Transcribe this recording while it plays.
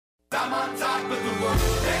I'm on top of the world.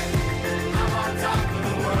 Hey, I'm on top of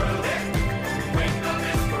the world. Hey, waiting on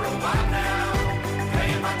this for a while now.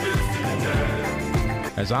 Paying my dues to the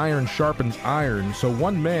dirt. As iron sharpens iron, so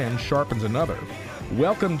one man sharpens another.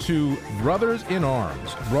 Welcome to Brothers in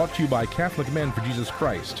Arms, brought to you by Catholic Men for Jesus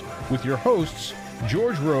Christ, with your hosts,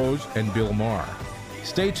 George Rose and Bill Maher.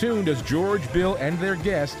 Stay tuned as George, Bill, and their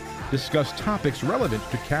guest discuss topics relevant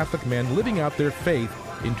to Catholic men living out their faith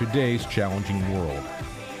in today's challenging world.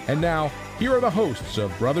 And now, here are the hosts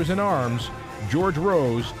of Brothers in Arms, George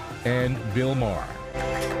Rose and Bill Maher.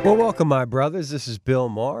 Well, welcome, my brothers. This is Bill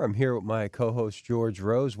Maher. I'm here with my co-host, George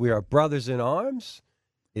Rose. We are Brothers in Arms.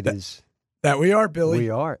 That we are, Billy. We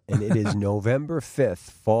are, and it is November 5th.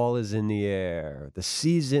 Fall is in the air. The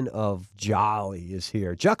season of jolly is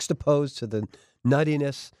here. Juxtaposed to the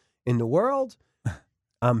nuttiness in the world,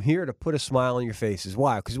 I'm here to put a smile on your faces.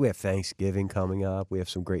 Why? Because we have Thanksgiving coming up. We have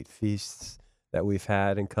some great feasts that we've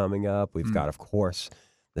had and coming up. We've got, of course,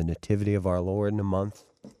 the Nativity of our Lord in a month.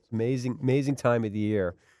 It's amazing, amazing time of the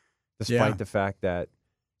year, despite the fact that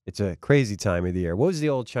it's a crazy time of the year. What was the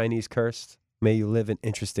old Chinese curse? May you live in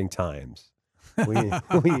interesting times. We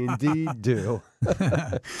indeed do.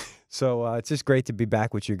 So it's just great to be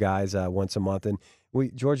back with you guys once a month. And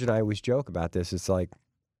George and I always joke about this. It's like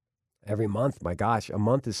every month, my gosh, a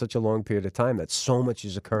month is such a long period of time that so much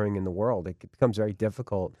is occurring in the world. It becomes very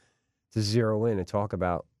difficult to zero in and talk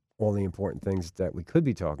about all the important things that we could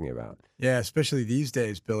be talking about. Yeah, especially these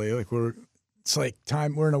days, Billy. It's like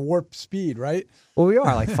time. We're in a warp speed, right? Well, we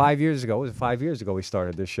are. Like 5 years ago. Was it 5 years ago we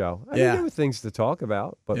started this show? I mean, there were things to talk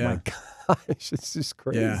about, but my gosh, it's just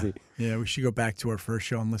crazy. Yeah, we should go back to our first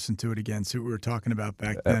show and listen to it again, see what we were talking about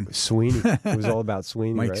back then. Sweeney. It was all about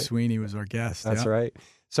Sweeney, Mike right? Sweeney was our guest. That's right.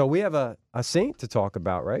 So we have a saint to talk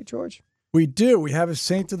about, right, George? We do. We have a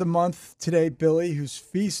saint of the month today, Billy, whose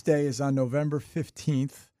feast day is on November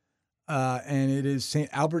 15th, and it is St.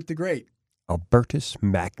 Albert the Great. Albertus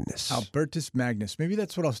Magnus. Albertus Magnus. Maybe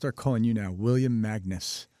that's what I'll start calling you now, William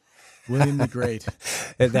Magnus. William the Great.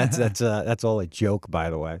 That's all a joke, by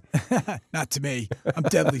the way. Not to me. I'm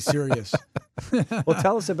deadly serious. Well,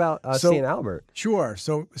 tell us about St. Albert. Sure.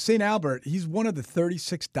 So St. Albert, he's one of the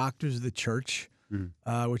 36 doctors of the church,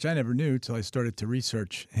 which I never knew until I started to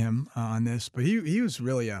research him on this. But he was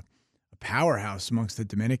really a powerhouse amongst the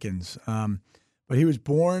Dominicans. But he was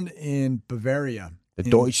born in Bavaria.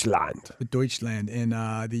 Deutschland. The Deutschland in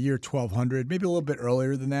the year 1200, maybe a little bit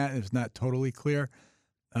earlier than that. It's not totally clear.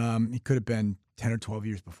 He could have been 10 or 12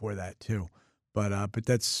 years before that, too. But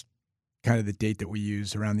that's kind of the date that we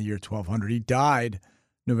use, around the year 1200. He died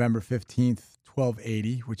November 15th,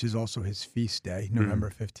 1280, which is also his feast day, November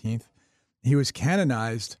 15th. He was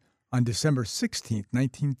canonized on December 16th,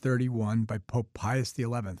 1931, by Pope Pius XI.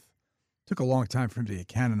 Took a long time for him to get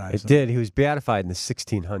canonized. It did. He was beatified in the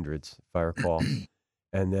 1600s, if I recall.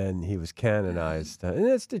 And then he was canonized. And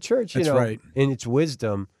that's the church, That's right. in its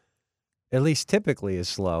wisdom, at least typically is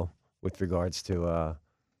slow with regards to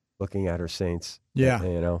looking at her saints. Yeah.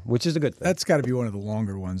 Which is a good thing. That's got to be one of the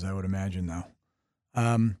longer ones, I would imagine,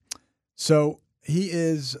 though. So he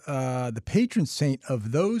is the patron saint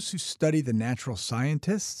of those who study the natural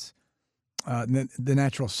scientists, the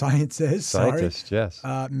natural sciences, Scientists, yes.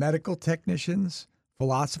 medical technicians,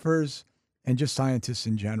 philosophers, and just scientists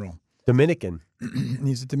in general. Dominican.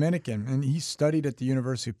 He's a Dominican, and he studied at the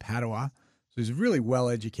University of Padua. So he's a really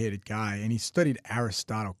well-educated guy, and he studied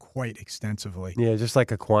Aristotle quite extensively. Yeah, just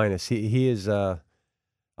like Aquinas. He is,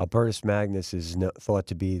 Albertus Magnus is thought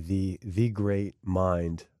to be the great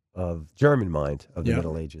German mind of the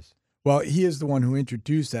Middle Ages. Well, he is the one who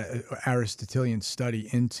introduced that Aristotelian study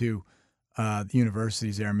into the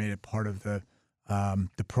universities there and made it part of the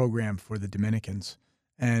program for the Dominicans.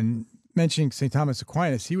 And mentioning St. Thomas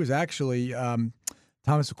Aquinas, he was actually,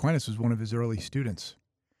 Thomas Aquinas was one of his early students.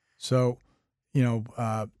 So,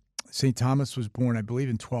 St. Thomas was born, I believe,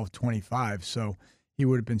 in 1225. So he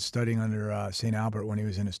would have been studying under St. Albert when he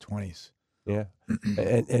was in his 20s. Yeah.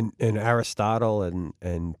 and Aristotle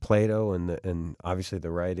and Plato and obviously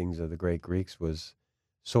the writings of the great Greeks was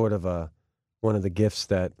sort of one of the gifts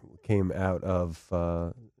that came out of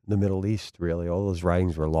the Middle East, really. All those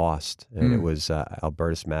writings were lost. And it was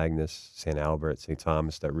Albertus Magnus, St. Albert, St.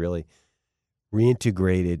 Thomas that really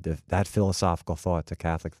reintegrated that philosophical thought to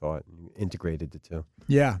Catholic thought and integrated the two.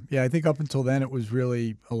 Yeah. I think up until then it was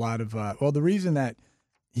really a lot of, the reason that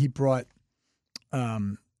he brought,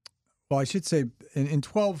 I should say in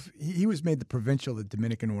he was made the provincial of the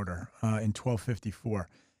Dominican order in 1254.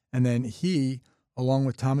 And then he, along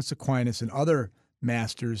with Thomas Aquinas and other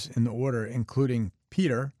masters in the order, including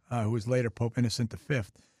Peter, who was later Pope Innocent V,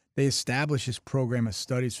 they established this program of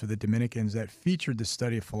studies for the Dominicans that featured the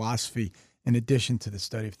study of philosophy in addition to the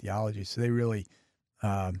study of theology. So they really,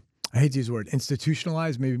 I hate to use the word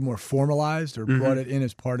institutionalized, maybe more formalized, or brought it in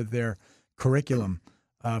as part of their curriculum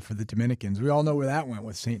for the Dominicans. We all know where that went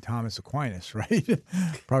with St. Thomas Aquinas, right?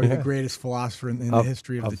 Probably the greatest philosopher in the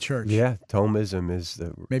history of the church. Yeah, Thomism is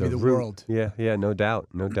Maybe the root. world. Yeah, no doubt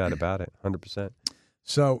about it, 100%.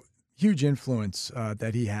 So huge influence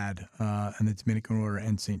that he had in the Dominican order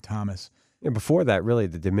and St. Thomas. Yeah, before that, really,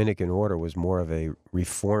 the Dominican order was more of a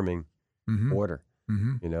reforming order.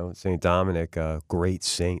 You know, St. Dominic, a great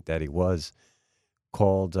saint that he was,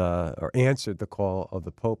 called or answered the call of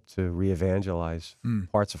the Pope to re-evangelize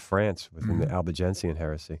parts of France within the Albigensian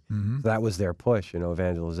heresy. So that was their push,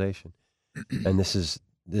 evangelization. And this is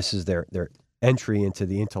their entry into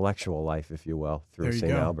the intellectual life, if you will, through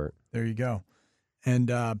St. Albert. There you go. And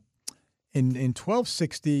in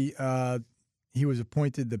 1260, he was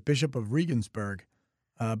appointed the Bishop of Regensburg,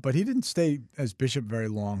 but he didn't stay as bishop very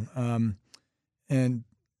long. And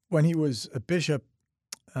when he was a bishop,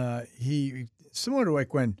 he, similar to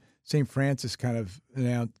like when St. Francis kind of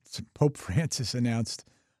announced, Pope Francis announced,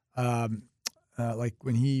 like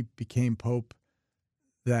when he became Pope,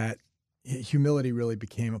 that humility really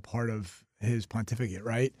became a part of his pontificate,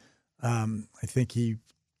 right? I think he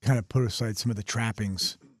kind of put aside some of the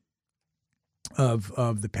trappings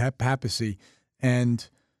of the papacy, and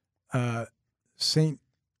Saint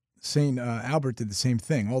Albert did the same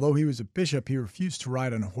thing. Although he was a bishop, he refused to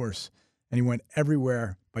ride on a horse, and he went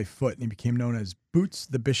everywhere by foot, and he became known as Boots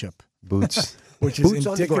the Bishop. Boots, which is boots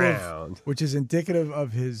on the indicative, ground. which is indicative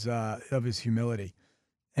of his humility.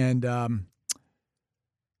 And one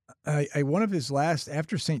of his last,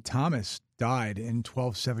 after St. Thomas died in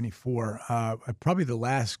 1274, probably the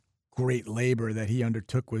last great labor that he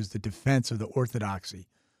undertook was the defense of the orthodoxy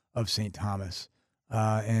of St. Thomas.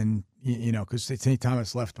 And, because St.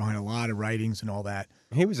 Thomas left behind a lot of writings and all that.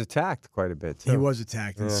 He was attacked quite a bit, too. He was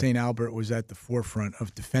attacked, and St. Albert was at the forefront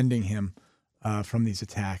of defending him from these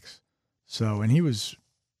attacks. So, and he was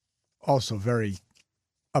also very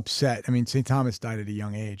upset. I mean, St. Thomas died at a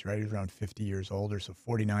young age, right? He was around 50 years old, or so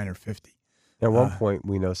 49 or 50. At one point,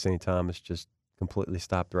 we know St. Thomas just completely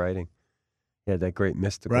stopped writing. He had that great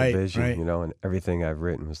mystical vision, and everything I've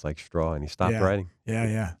written was like straw, and he stopped writing.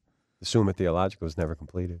 Yeah. The Summa Theologica was never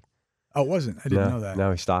completed. Oh, it wasn't? I didn't know that.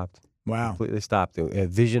 No, he stopped. Wow. Completely stopped. A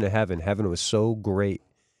vision of heaven. Heaven was so great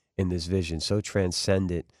in this vision, so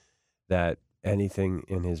transcendent, that anything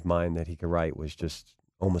in his mind that he could write was just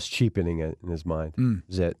almost cheapening it in his mind. That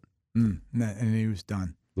was it. And he was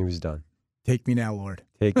done. He was done. Take me now, Lord.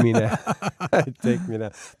 Take me now. Take me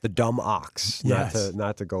now. The dumb ox. Yes.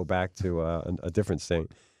 Not to go back to a different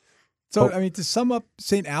saint. So, I mean, to sum up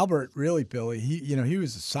St. Albert, really, Billy, he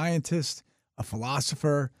was a scientist, a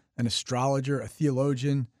philosopher, an astrologer, a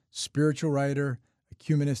theologian, spiritual writer, a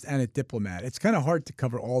humanist, and a diplomat. It's kind of hard to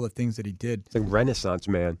cover all the things that he did. It's a Renaissance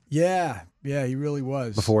man. Yeah, he really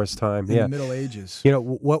was. Before his time, in the Middle Ages.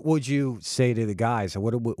 What would you say to the guys?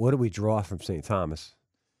 What do we draw from St. Thomas?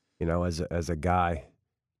 As a guy,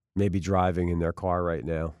 maybe driving in their car right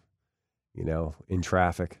now, in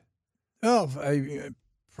traffic. Oh,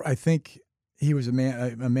 I think he was a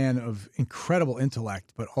man of incredible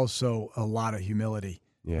intellect, but also a lot of humility.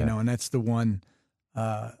 Yeah. And that's the one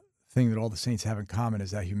thing that all the saints have in common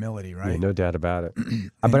is that humility, right? Yeah, no doubt about it.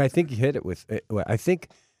 But I think you hit it with. I think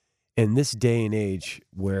in this day and age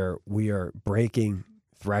where we are breaking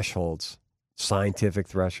thresholds, scientific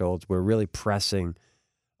thresholds, we're really pressing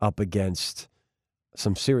up against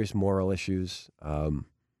some serious moral issues.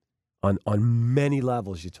 On many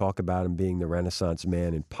levels, you talk about him being the Renaissance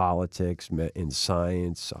man in politics, in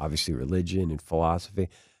science, obviously religion and philosophy.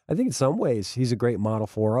 I think in some ways he's a great model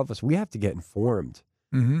for all of us. We have to get informed,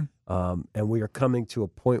 and we are coming to a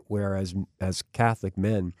point where, as Catholic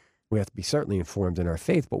men, we have to be certainly informed in our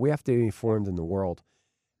faith, but we have to be informed in the world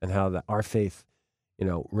and how our faith,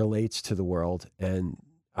 relates to the world. And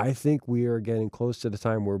I think we are getting close to the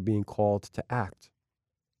time we're being called to act.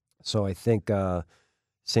 So I think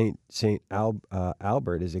Saint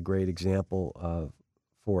Albert is a great example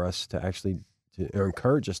for us to actually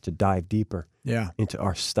encourage us to dive deeper into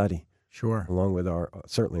our study. Sure. Along with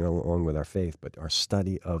our faith, but our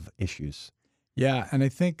study of issues. Yeah, and I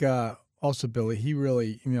think also, Billy, he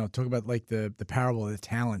really, talk about like the parable of the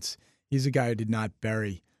talents. He's a guy who did not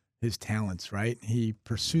bury his talents, right? He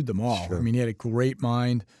pursued them all. Sure. I mean, he had a great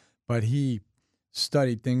mind, but he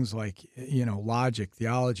studied things like, logic,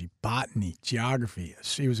 theology, botany, geography.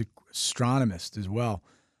 He was an astronomist as well.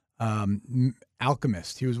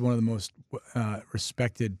 Alchemist. He was one of the most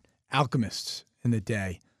respected alchemists in the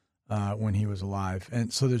day. when he was alive.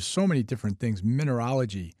 And so there's so many different things: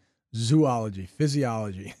 mineralogy, zoology,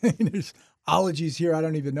 physiology. There's ologies here I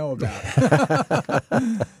don't even know about.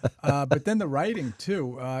 But then the writing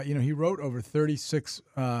too. He wrote over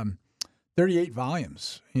 38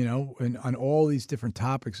 volumes. And on all these different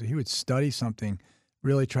topics. So he would study something,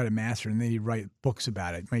 really try to master it, and then he'd write books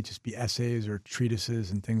about it. It might just be essays or treatises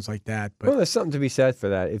and things like that. But Well, there's something to be said for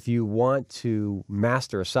that. If you want to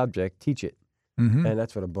master a subject, teach it. Mhm. And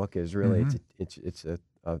that's what a book is, really. It's a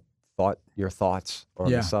thought, your thoughts on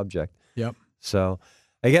Yeah. the subject. Yep. So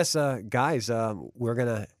I guess, guys, we're going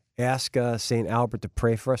to ask St. Albert to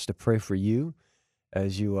pray for us, to pray for you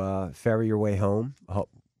as you ferry your way home.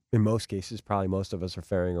 In most cases, probably most of us are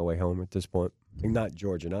ferrying our way home at this point. Not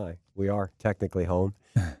George and I. We are technically home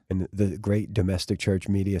in the great domestic church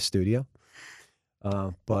media studio.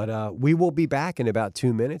 But we will be back in about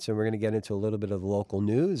 2 minutes, and we're going to get into a little bit of the local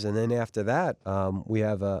news. And then after that, we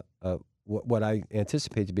have what I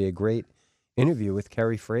anticipate to be a great interview with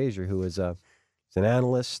Kerry Fraser, who is he's an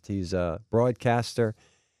analyst, he's a broadcaster,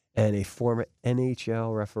 and a former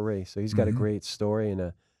NHL referee. So he's got a great story and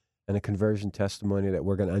a conversion testimony that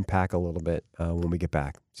we're going to unpack a little bit when we get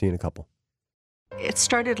back. See you in a couple. It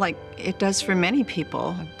started like it does for many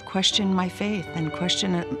people, question my faith and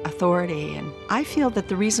question authority. And I feel that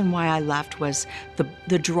the reason why I left was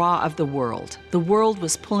the draw of the world. The world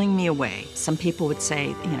was pulling me away. Some people would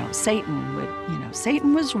say,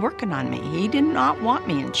 Satan was working on me. He did not want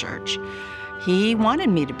me in church. He wanted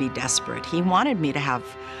me to be desperate. He wanted me to have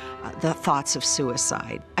the thoughts of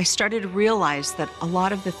suicide. I started to realize that a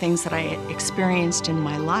lot of the things that I had experienced in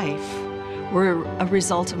my life were a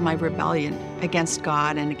result of my rebellion against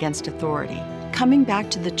God and against authority. Coming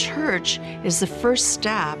back to the church is the first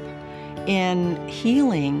step in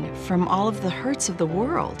healing from all of the hurts of the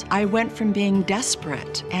world. I went from being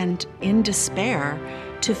desperate and in despair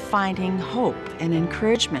to finding hope and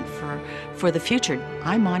encouragement for the future.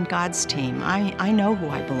 I'm on God's team. I know who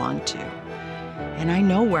I belong to, and I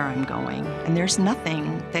know where I'm going, and there's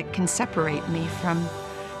nothing that can separate me from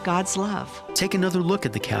God's love. Take another look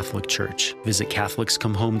at the Catholic Church. Visit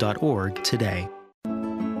CatholicsComeHome.org today.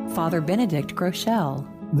 Father Benedict Groeschel.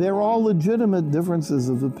 There are legitimate differences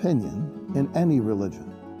of opinion in any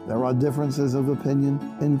religion. There are differences of opinion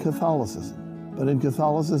in Catholicism. But in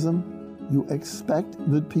Catholicism, you expect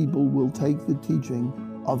that people will take the teaching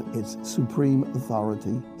of its supreme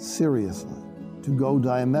authority seriously. To go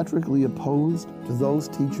diametrically opposed to those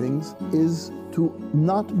teachings is to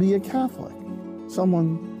not be a Catholic.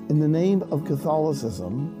 Someone in the name of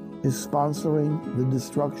Catholicism is sponsoring the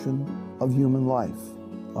destruction of human life,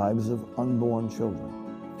 lives of unborn children.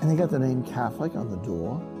 And they got the name Catholic on the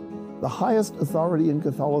door. The highest authority in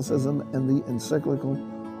Catholicism and the encyclical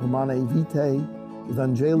Humanae Vitae,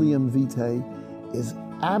 Evangelium Vitae, is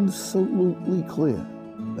absolutely clear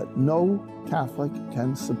that no Catholic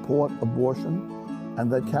can support abortion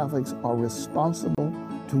and that Catholics are responsible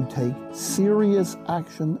to take serious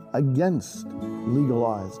action against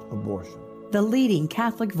legalized abortion. The leading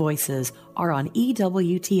Catholic voices are on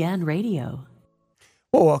EWTN Radio.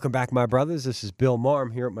 Well, welcome back, my brothers. This is Bill Maher.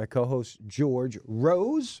 I'm here with my co-host, George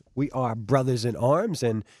Rose. We are brothers in arms,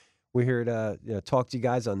 and we're here to talk to you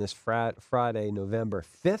guys on this Friday, November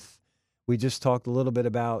 5th. We just talked a little bit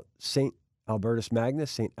about St. Albertus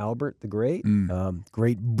Magnus, St. Albert the Great,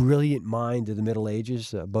 great, brilliant mind of the Middle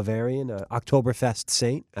Ages, Bavarian, Oktoberfest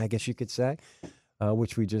saint, I guess you could say,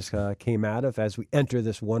 which we just came out of as we enter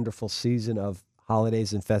this wonderful season of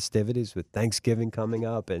holidays and festivities with Thanksgiving coming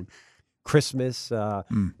up and Christmas. I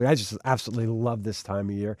just absolutely love this time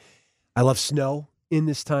of year. I love snow in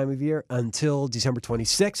this time of year until December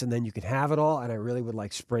 26th, and then you can have it all, and I really would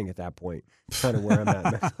like spring at that point. Kind of where I'm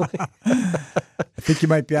at mentally. I think you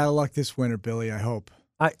might be out of luck this winter, Billy. I hope.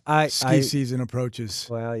 Ski season approaches.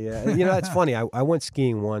 Well, yeah. That's funny. I went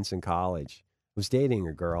skiing once in college. I was dating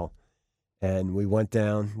a girl, and we went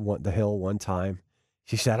down the hill one time.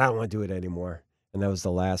 She said, I don't want to do it anymore. And that was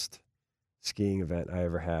the last skiing event I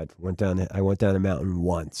ever had. I went down a mountain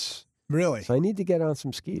once. Really? So I need to get on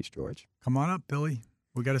some skis, George. Come on up, Billy.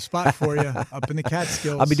 We got a spot for you up in the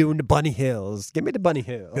Catskills. I'll be doing the bunny hills. Give me the bunny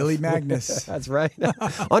hills. Billy Magnus. That's right.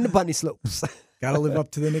 On the bunny slopes. Got to live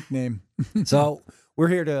up to the nickname. So we're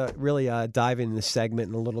here to really dive into the segment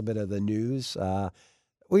and a little bit of the news.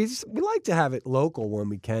 We like to have it local when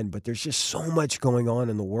we can, but there's just so much going on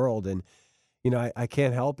in the world. And, I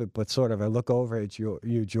can't help it, but sort of I look over at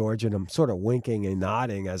you, George, and I'm sort of winking and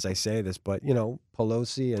nodding as I say this. But,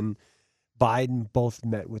 Pelosi and Biden both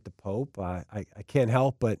met with the Pope. I can't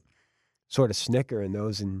help but sort of snicker in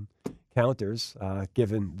those encounters,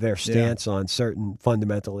 given their stance on certain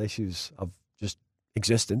fundamental issues of just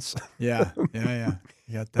existence. Yeah. You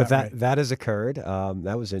got that But right. that has occurred.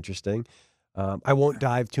 That was interesting. I won't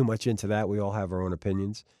dive too much into that. We all have our own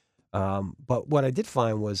opinions. But what I did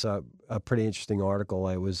find was a pretty interesting article.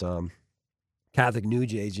 It was Catholic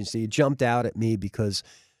News Agency. It jumped out at me because,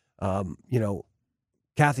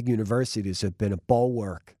 Catholic universities have been a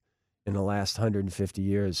bulwark in the last 150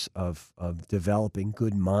 years of developing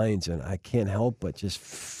good minds, and I can't help but just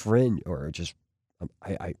fringe or just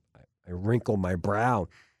I wrinkle my brow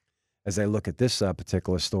as I look at this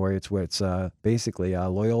particular story. It's where it's basically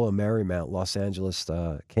Loyola Marymount, Los Angeles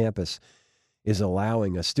campus is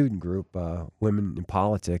allowing a student group, Women in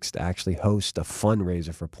Politics, to actually host a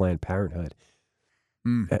fundraiser for Planned Parenthood.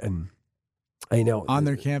 And I know On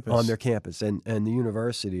their campus. on their campus, and the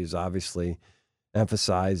university is obviously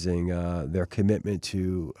emphasizing their commitment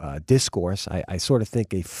to discourse. I sort of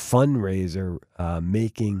think a fundraiser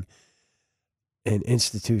making an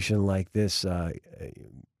institution like this,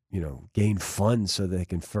 gain funds so they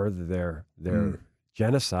can further their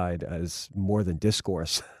genocide as more than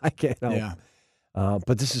discourse. I can't help. Yeah.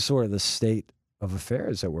 But this is sort of the state of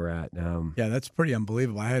affairs that we're at now. Yeah, that's pretty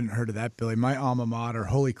unbelievable. I hadn't heard of that, Billy. My alma mater,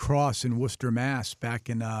 Holy Cross in Worcester, Mass, back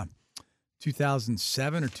in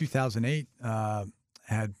 2007 or 2008,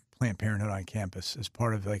 had Planned Parenthood on campus as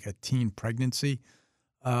part of like a teen pregnancy.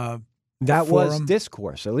 That was forum.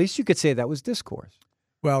 discourse. At least you could say that was discourse.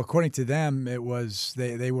 Well, according to them, it was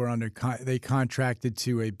they were they contracted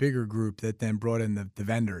to a bigger group that then brought in the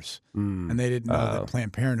vendors, and they didn't know that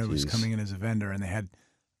Planned Parenthood was coming in as a vendor, and they had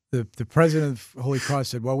the president of Holy Cross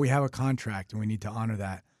said, "Well, we have a contract and we need to honor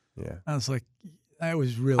that." Yeah. I was like, that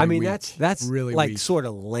was really. I mean, weak. that's really like weak. sort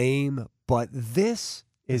of lame, but this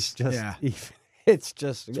is just, Yeah. it's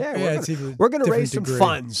just, we're going to raise some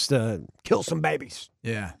funds to kill some babies.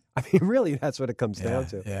 Yeah. I mean, really, that's what it comes down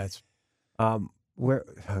to. Yeah. It's I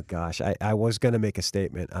was going to make a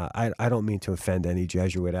statement. I don't mean to offend any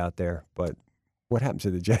Jesuit out there, but what happened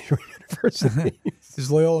to the Jesuit university?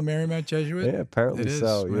 is Loyola Marymount Jesuit? Yeah, apparently It is.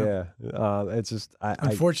 so. Well, Yeah, it's just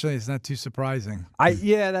unfortunately, it's not too surprising.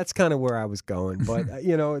 that's kind of where I was going, but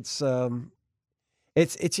it's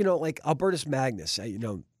like Albertus Magnus.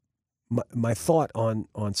 My thought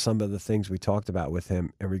on some of the things we talked about with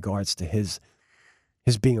him in regards to his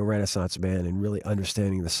being a Renaissance man and really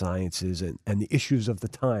understanding the sciences and the issues of the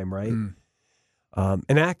time, right?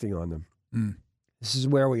 And acting on them. This is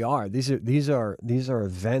where we are. These are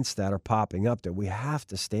events that are popping up that we have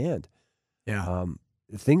to stand. Yeah.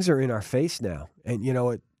 Things are in our face now, and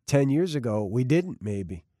 10 years ago we didn't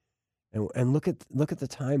maybe, and look at the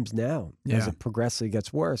times now as it progressively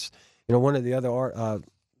gets worse. One of the other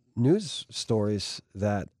news stories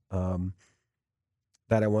that I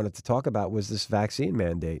wanted to talk about was this vaccine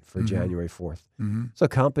mandate for January 4th. So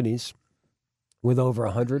companies with over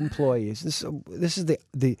 100 employees, this is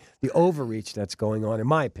the overreach that's going on, in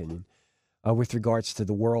my opinion, with regards to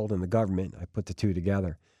the world and the government. I put the two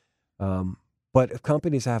together. But if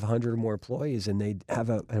companies have 100 or more employees and they have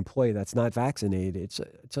an employee that's not vaccinated, it's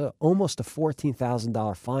almost a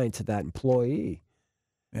 $14,000 fine to that employee.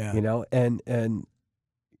 Yeah. To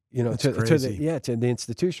the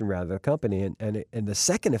institution rather, the company, and the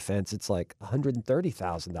second offense, it's like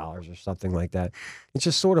 $130,000 or something like that. It's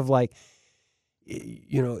just sort of like,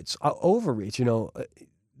 it's overreach.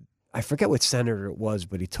 I forget what senator it was,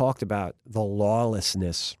 but he talked about the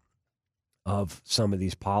lawlessness of some of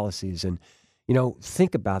these policies, and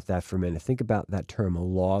think about that for a minute. Think about that term,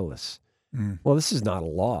 lawless. Well, this is not a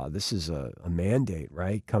law. This is a mandate,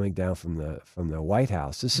 right? Coming down from the White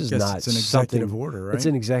House. This is not it's an executive order, right? It's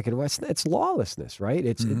an executive order. It's lawlessness, right?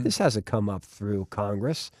 This hasn't come up through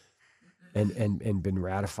Congress and been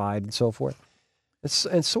ratified and so forth.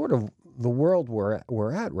 It's sort of the world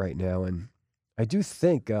we're at right now, and I do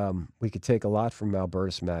think we could take a lot from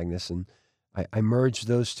Albertus Magnus, and I merge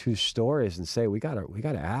those two stories and say we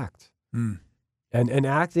gotta act. And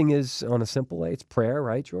acting is, on a simple way, it's prayer,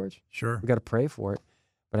 right, George? Sure. We got to pray for it.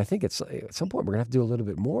 But I think at some point we're going to have to do a little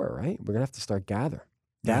bit more, right? We're going to have to start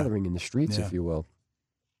gathering in the streets, if you will.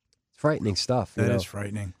 It's frightening stuff. That is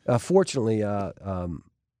frightening. Fortunately,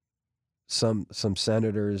 some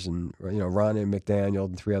senators and Ron and McDaniel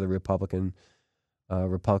and 3 other Republican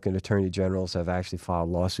attorney generals have actually filed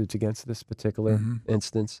lawsuits against this particular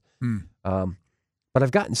instance. But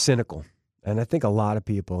I've gotten cynical. And I think a lot of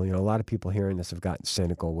people hearing this have gotten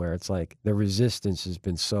cynical, where it's like the resistance has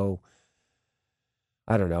been so,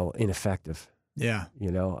 I don't know, ineffective. Yeah.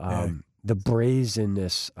 The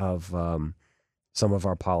brazenness of some of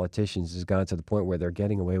our politicians has gone to the point where they're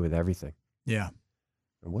getting away with everything. Yeah.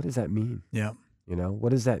 And what does that mean? Yeah. What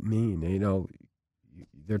does that mean?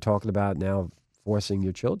 They're talking about now forcing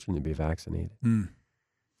your children to be vaccinated.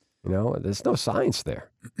 You know, there's no science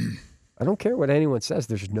there. I don't care what anyone says.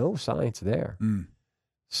 There's no science there.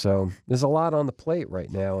 So there's a lot on the plate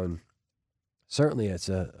right now, and certainly it's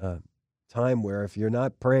a time where if you're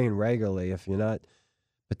not praying regularly, if you're not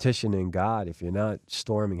petitioning God, if you're not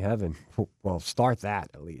storming heaven, well, start that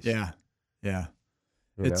at least. Yeah. You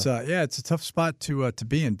It's know? it's a tough spot to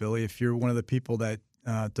be in, Billy, if you're one of the people that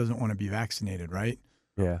doesn't want to be vaccinated, right?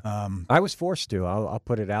 Yeah. I was forced to. I'll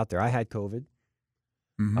put it out there. I had COVID.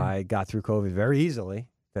 I got through COVID very easily,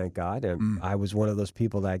 thank God. And I was one of those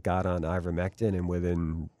people that got on ivermectin, and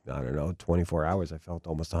within, 24 hours, I felt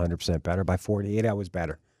almost 100% better. By 48, I was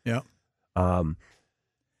better. Yeah.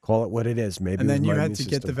 Call it what it is. Maybe. And then it was you my had immune to get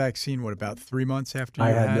the system. vaccine, what, about 3 months after you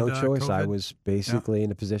I had no choice. COVID? I was basically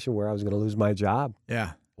in a position where I was going to lose my job.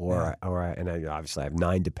 Yeah. And I obviously I have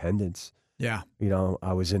 9 dependents. Yeah. You know,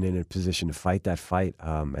 I was in a position to fight that fight.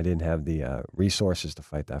 I didn't have the resources to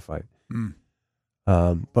fight that fight.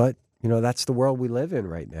 But, you know, that's the world we live in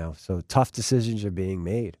right now. So tough decisions are being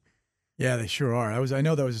made. Yeah, they sure are. I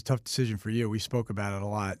know that was a tough decision for you. We spoke about it a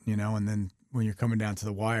lot, you know, and then when you're coming down to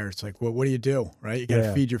the wire, it's like, well, what do you do, right? You got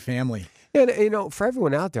to feed your family. And, you know, for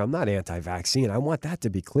everyone out there, I'm not anti-vaccine. I want that to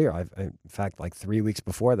be clear. In fact, like 3 weeks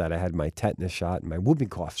before that, I had my tetanus shot and my whooping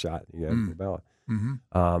cough shot. You know, rubella.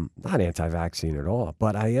 Not anti-vaccine at all,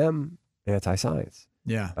 but I am anti-science.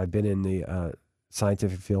 Yeah. I've been in the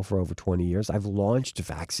scientific field for over 20 years. I've launched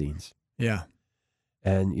vaccines. Yeah.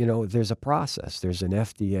 And, you know, there's a process. There's an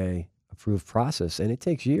FDA-approved process, and it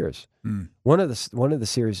takes years. One of the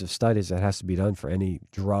series of studies that has to be done for any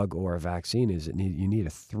drug or a vaccine is you need a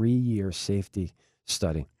 3-year safety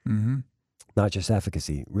study. Not just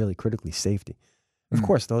efficacy, really critically safety. Of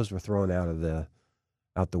course, those were thrown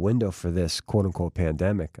out the window for this quote-unquote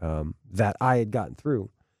pandemic that I had gotten through.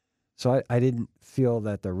 So I didn't feel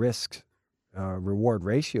that the risk reward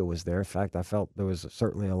ratio was there. In fact, I felt there was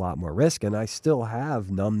certainly a lot more risk, and I still have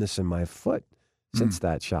numbness in my foot since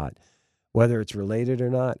that shot. Whether it's related or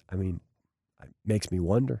not, I mean, it makes me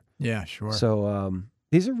wonder. Yeah, sure. So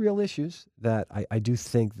these are real issues that I do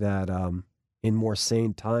think that in more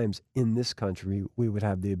sane times in this country, we would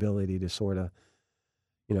have the ability to sort of,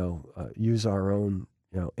 you know, use our own,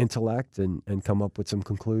 you know, intellect and come up with some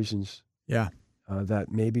conclusions. Yeah.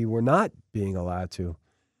 That maybe we're not being allowed to.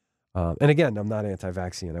 And again, I'm not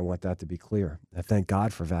anti-vaccine. I want that to be clear. I thank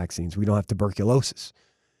God for vaccines. We don't have tuberculosis,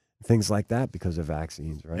 things like that because of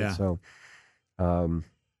vaccines, right? Yeah. So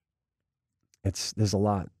there's a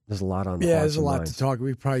lot on the Yeah, hearts there's a and lot minds. to talk.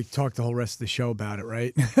 We probably talk the whole rest of the show about it,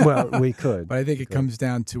 right? Well, we could. But I think it comes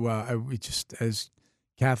down to we just, as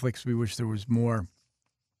Catholics, we wish there was more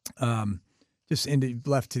just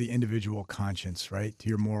left to the individual conscience, right? To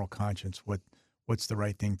your moral conscience, what's the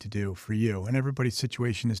right thing to do for you? And everybody's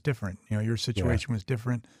situation is different. You know, your situation was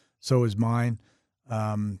different. So is mine.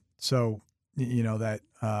 So, you know, that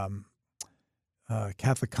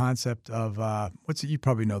Catholic concept of what's it? You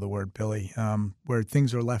probably know the word, Billy, where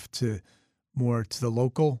things are left to the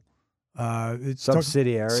local. It's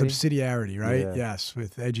subsidiarity, right? Yeah. Yes,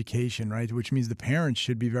 with education, right? Which means the parents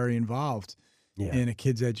should be very involved in a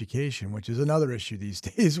kid's education, which is another issue these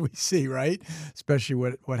days we see, right? Especially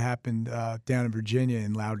what happened down in Virginia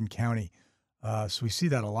in Loudoun County. So we see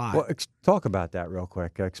that a lot. Well, talk about that real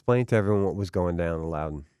quick. Explain to everyone what was going down in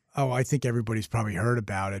Loudoun. Oh, I think everybody's probably heard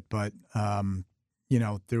about it, but you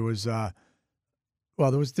know, there was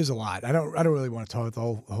there's a lot. I don't really want to talk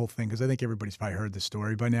about the whole thing because I think everybody's probably heard the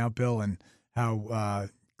story by now, Bill, and how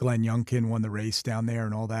Glenn Youngkin won the race down there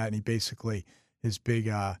and all that, and he basically his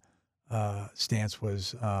big stance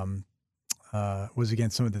was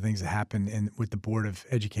against some of the things that happened with the Board of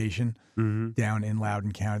Education down in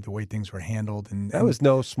Loudoun County, the way things were handled, and that was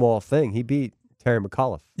no small thing. He beat Terry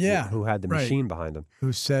McAuliffe, yeah, who had the machine behind him,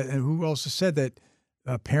 who also said that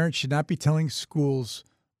parents should not be telling schools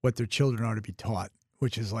what their children are to be taught,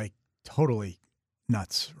 which is like totally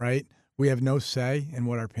nuts, right? We have no say in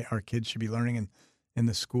what our kids should be learning in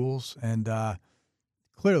the schools, and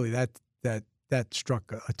clearly that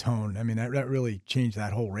struck a tone. I mean, that really changed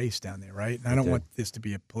that whole race down there, right? And I don't want this to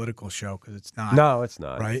be a political show because it's not. No, it's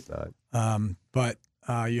not. Right? It's not. But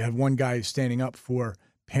you have one guy who's standing up for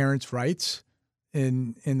parents' rights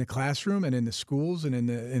in the classroom and in the schools and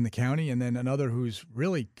in the county, and then another who's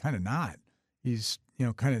really kind of not. He's, you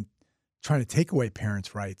know, kind of trying to take away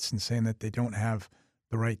parents' rights and saying that they don't have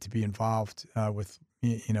the right to be involved with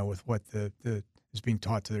what is being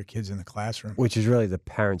taught to their kids in the classroom, which is really the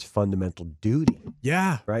parents' fundamental duty.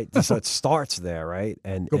 Yeah, right. So it starts there, right?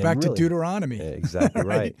 And go back really, to Deuteronomy. Exactly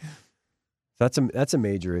right. So that's a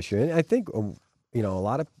major issue, and I think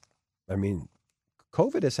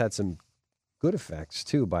COVID has had some good effects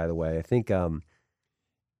too. By the way, I think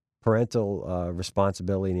parental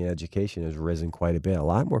responsibility in education has risen quite a bit. A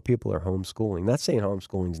lot more people are homeschooling. Not saying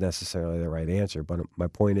homeschooling is necessarily the right answer, but my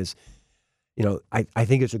point is, I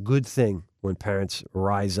think it's a good thing when parents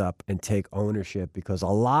rise up and take ownership, because a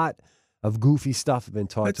lot of goofy stuff have been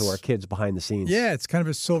taught to our kids behind the scenes. Yeah, it's kind of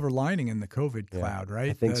a silver lining in the COVID cloud,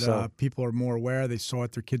 right? I think so. People are more aware. They saw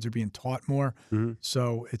it. Their kids are being taught more. Mm-hmm.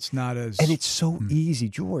 So it's not as... And it's so easy,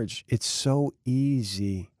 George. It's so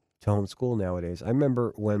easy to homeschool nowadays. I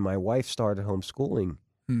remember when my wife started homeschooling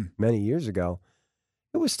many years ago,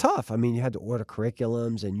 it was tough. I mean, you had to order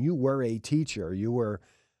curriculums, and you were a teacher. You were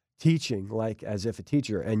teaching like as if a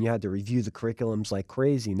teacher, and you had to review the curriculums like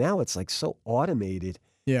crazy. Now it's like so automated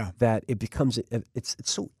that it becomes, it's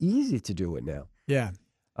so easy to do it now. Yeah.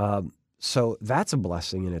 So that's a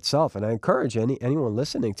blessing in itself. And I encourage anyone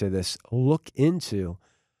listening to this, look into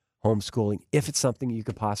homeschooling if it's something you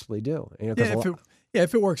could possibly do.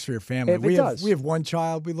 If it works for your family. If we it have does. We have one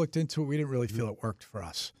child. We looked into it. We didn't really feel it worked for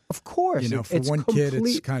us. Of course. For one kid,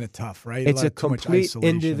 it's kind of tough, right? It's a too much complete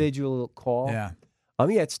isolation. individual call. Yeah.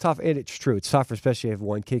 It's tough. And it's true. It's tough, especially if you have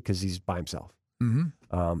one kid because he's by himself.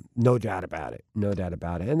 Mm-hmm. No doubt about it. No doubt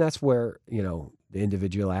about it. And that's where, the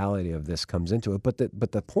individuality of this comes into it. But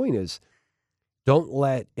the point is, don't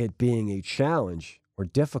let it being a challenge or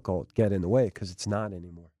difficult get in the way, because it's not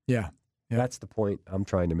anymore. Yeah. That's the point I'm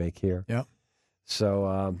trying to make here. Yeah.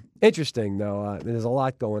 So interesting, though. There's a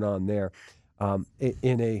lot going on there.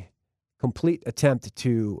 In a complete attempt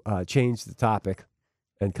to change the topic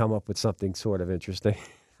and come up with something sort of interesting,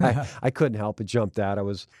 I couldn't help it. Jumped out. I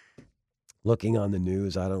was looking on the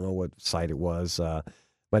news. I don't know what site it was.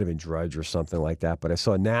 Might have been Drudge or something like that. But I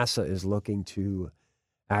saw NASA is looking to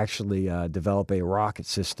actually develop a rocket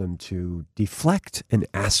system to deflect an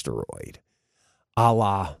asteroid, a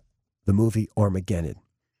la the movie Armageddon.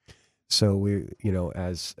 So we,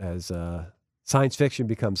 as science fiction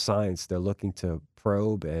becomes science, they're looking to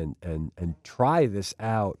probe and try this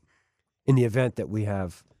out in the event that we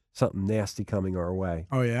have something nasty coming our way.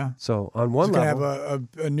 Oh yeah. So on one level, have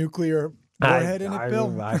a nuclear warhead in it,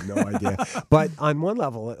 Bill? I have no idea. But on one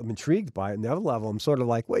level, I'm intrigued by it. On the other level, I'm sort of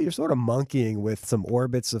like, well, you're sort of monkeying with some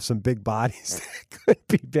orbits of some big bodies that could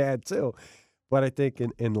be bad too. But I think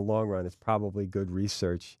in the long run, it's probably good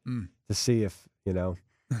research to see if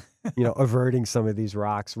averting some of these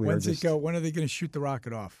rocks. When's it go? When are they going to shoot the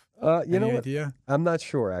rocket off? Any idea? I'm not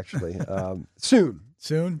sure, actually. Soon.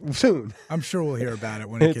 Soon? I'm sure we'll hear about it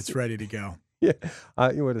when it gets ready to go. Yeah.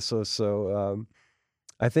 I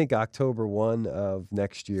think October 1 of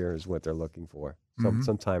next year is what they're looking for.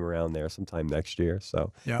 Sometime around there, sometime next year.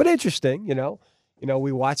 So, But interesting,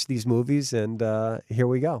 we watch these movies, and here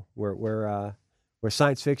we go. Where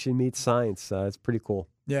science fiction meets science. It's pretty cool.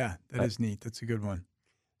 Yeah, that is neat. That's a good one.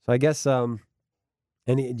 So I guess, do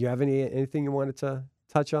you have anything you wanted to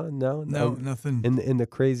touch on? No, nothing. In the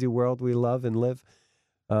crazy world we love and live.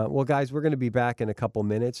 Well, guys, we're going to be back in a couple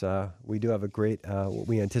minutes. We do have a great, what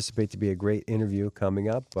we anticipate to be a great interview coming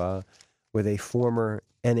up with a former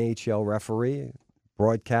NHL referee,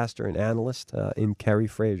 broadcaster, and analyst in Kerry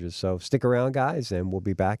Fraser. So stick around, guys, and we'll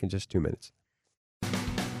be back in just 2 minutes.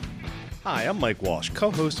 Hi, I'm Mike Walsh,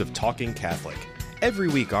 co-host of Talking Catholic. Every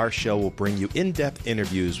week, our show will bring you in-depth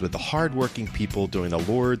interviews with the hardworking people doing the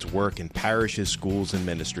Lord's work in parishes, schools, and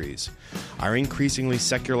ministries. Our increasingly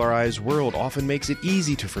secularized world often makes it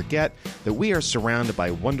easy to forget that we are surrounded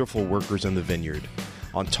by wonderful workers in the vineyard.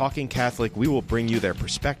 On Talking Catholic, we will bring you their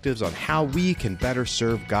perspectives on how we can better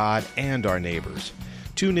serve God and our neighbors.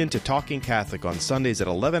 Tune in to Talking Catholic on Sundays at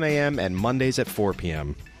 11 a.m. and Mondays at 4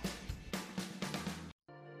 p.m.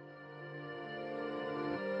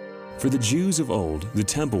 For the Jews of old, the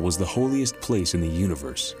temple was the holiest place in the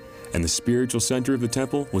universe, and the spiritual center of the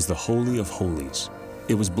temple was the Holy of Holies.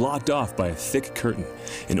 It was blocked off by a thick curtain,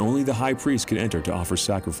 and only the high priest could enter to offer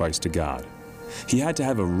sacrifice to God. He had to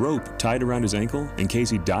have a rope tied around his ankle in case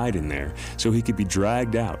he died in there, so he could be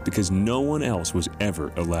dragged out because no one else was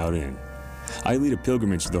ever allowed in. I lead a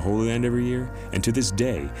pilgrimage to the Holy Land every year, and to this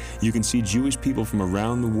day, you can see Jewish people from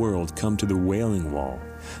around the world come to the Wailing Wall,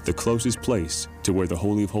 the closest place to where the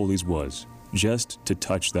Holy of Holies was, just to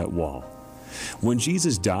touch that wall. When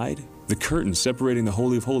Jesus died, the curtain separating the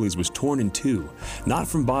Holy of Holies was torn in two, not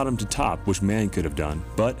from bottom to top, which man could have done,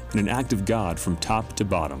 but in an act of God from top to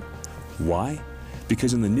bottom. Why?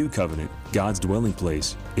 Because in the new covenant, God's dwelling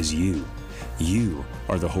place is you. You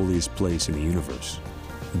are the holiest place in the universe.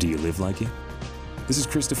 Do you live like it? This is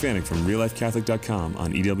Chris Stefanik from RealLifeCatholic.com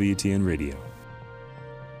on EWTN Radio.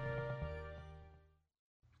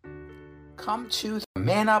 Come to the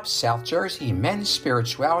Man Up South Jersey Men's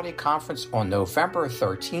Spirituality Conference on November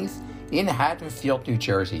 13th in Haddonfield, New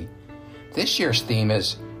Jersey. This year's theme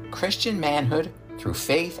is Christian manhood through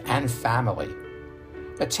faith and family.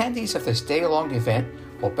 Attendees of this day-long event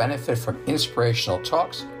will benefit from inspirational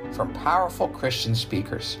talks from powerful Christian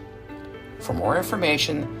speakers. For more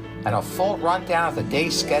information and a full rundown of the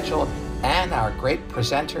day's schedule and our great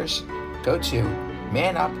presenters, go to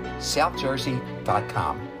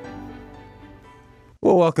manupsouthjersey.com.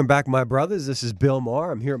 Well, welcome back, my brothers. This is Bill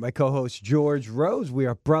Maher. I'm here with my co-host, George Rose. We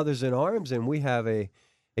are brothers in arms, and we have a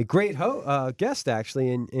great guest,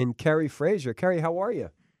 actually, in Kerry Fraser. Kerry, how are you?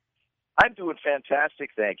 I'm doing fantastic,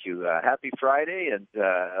 thank you. Happy Friday, and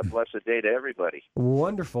a blessed day to everybody.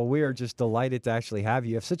 Wonderful. We are just delighted to actually have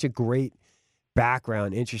you. You have such a great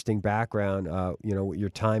background, interesting background, your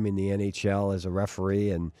time in the NHL as a referee,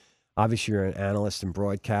 and obviously you're an analyst and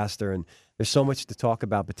broadcaster, and there's so much to talk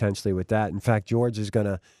about potentially with that. In fact, George is going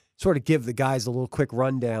to sort of give the guys a little quick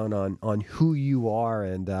rundown on who you are,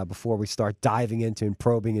 and before we start diving into and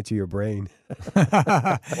probing into your brain.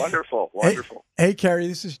 Wonderful. Hey, Kerry,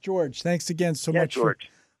 this is George. Thanks again so much. George.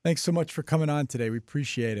 Thanks so much for coming on today. We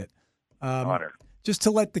appreciate it. Honor. Just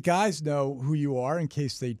to let the guys know who you are in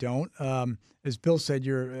case they don't. As Bill said,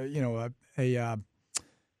 you're a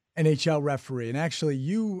NHL referee, and actually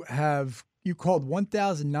you called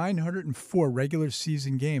 1,904 regular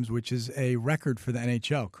season games, which is a record for the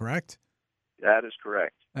NHL, correct? That is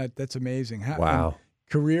correct. That's amazing. Wow.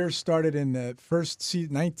 Career started in the first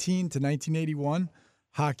season, 19 to 1981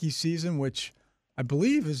 hockey season, which I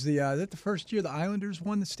believe is is that the first year the Islanders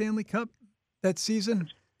won the Stanley Cup that season?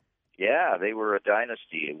 Yeah, they were a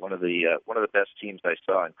dynasty. One of the best teams I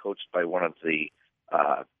saw, and coached by one of the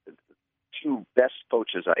two best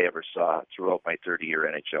coaches I ever saw throughout my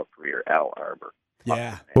 30-year NHL career, Al Arbor.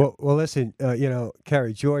 Yeah. Well, listen,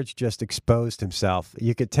 Kerry, George just exposed himself.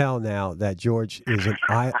 You could tell now that George is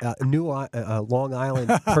a new Long Island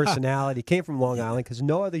personality. Came from Long Island because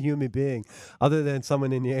no other human being other than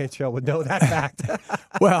someone in the NHL would know that fact.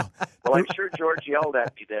 Well, I'm sure George yelled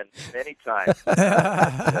at me then many times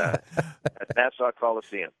at Nassau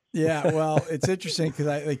Coliseum. Yeah, well, it's interesting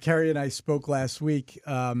because Kerry and I spoke last week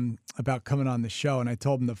about coming on the show, and I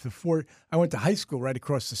told him I went to high school right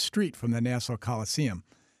across the street from the Nassau Coliseum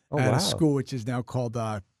at a school which is now called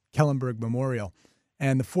Kellenberg Memorial.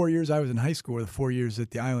 And the 4 years I was in high school were the 4 years that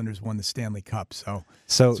the Islanders won the Stanley Cup. So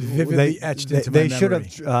it's vividly etched into my memory. They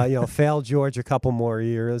should have failed George a couple more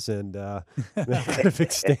years, and they could have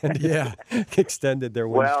extended their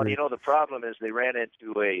win streak. Well, the problem is they ran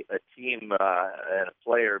into a team and a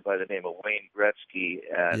player by the name of Wayne Gretzky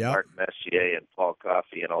and Mark Messier and Paul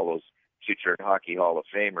Coffey and all those future Hockey Hall of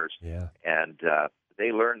Famers. Yeah. And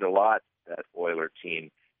they learned a lot, that Oiler team.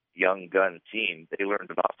 Young gun team, they learned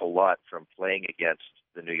an awful lot from playing against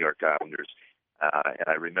the New York Islanders. And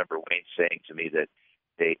I remember Wayne saying to me that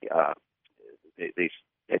they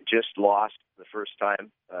had just lost the first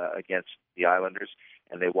time against the Islanders,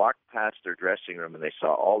 and they walked past their dressing room and they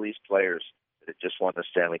saw all these players that had just won the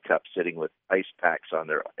Stanley Cup sitting with ice packs on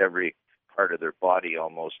every part of their body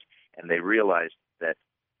almost, and they realized that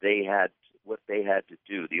what they had to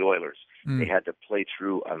do, the Oilers, they had to play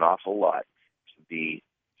through an awful lot to be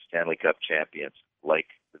Stanley Cup champions like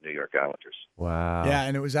the New York Islanders. Wow. Yeah,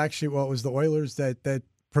 and it was actually, it was the Oilers that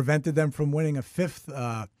prevented them from winning a fifth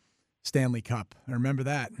Stanley Cup. I remember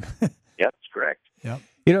that. Yep, that's correct. Yep.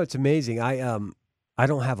 It's amazing. I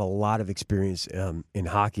don't have a lot of experience in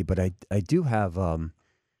hockey, but I do have an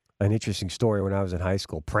interesting story. When I was in high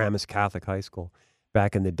school, Paramus Catholic High School,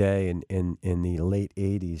 back in the day in the late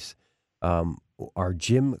 80s, our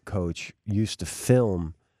gym coach used to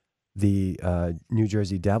film the New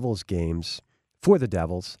Jersey Devils games for the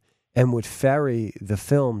Devils and would ferry the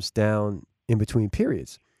films down in between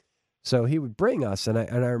periods. So he would bring us, and I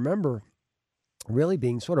remember really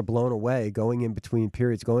being sort of blown away going in between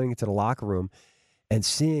periods, going into the locker room and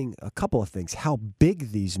seeing a couple of things, how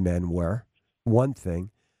big these men were, one thing,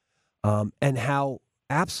 and how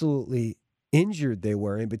absolutely injured they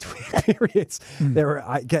were in between periods. They were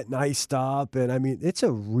getting iced up, and I mean, it's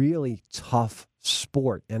a really tough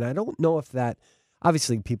sport. And I don't know if that,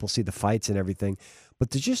 obviously people see the fights and everything, but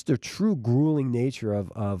the true grueling nature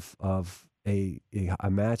of a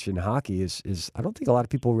match in hockey is I don't think a lot of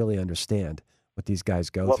people really understand what these guys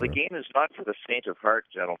go through. Well, the game is not for the faint of heart,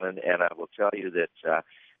 gentlemen, and I will tell you that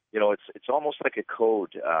it's almost like a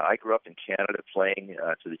code. I grew up in Canada playing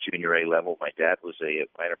to the junior A level. My dad was a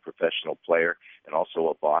minor professional player and also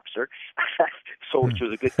a boxer, which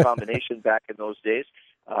was a good combination back in those days.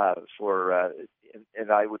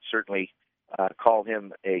 And I would certainly call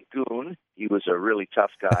him a goon. He was a really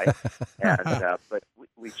tough guy, but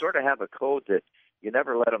we sort of have a code that you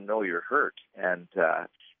never let him know you're hurt. And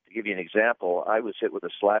to give you an example, I was hit with a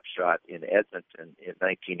slap shot in Edmonton in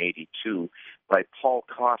 1982 by Paul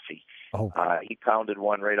Coffey. Oh. He pounded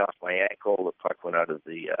one right off my ankle. The puck went out of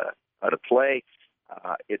play.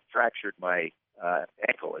 It fractured my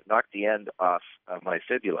ankle. It knocked the end off my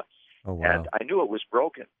fibula. Oh, wow. And I knew it was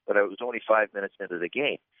broken, but I was only 5 minutes into the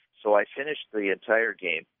game. So I finished the entire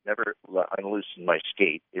game, never unloosened my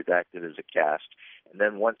skate. It acted as a cast. And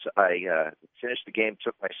then once I finished the game,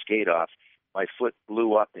 took my skate off, my foot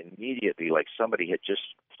blew up immediately like somebody had just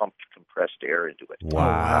pumped compressed air into it.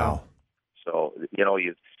 Wow. So,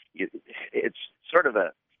 it's sort of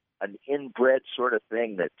an inbred sort of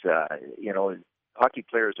thing that, hockey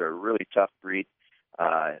players are a really tough breed.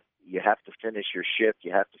 You have to finish your shift,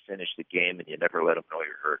 you have to finish the game, and you never let them know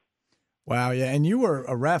you're hurt. Wow, yeah, and you were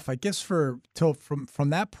a ref, I guess, from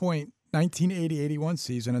that point, 1980-81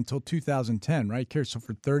 season until 2010, right, Kerry? So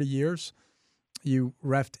for 30 years, you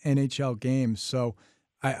reffed NHL games. So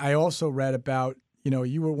I also read about,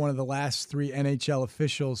 you were one of the last 3 NHL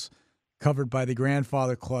officials covered by the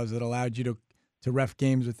grandfather clause that allowed you to ref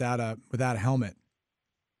games without a helmet.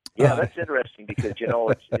 Yeah, that's interesting because,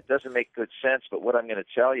 it doesn't make good sense, but what I'm going to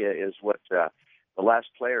tell you is what the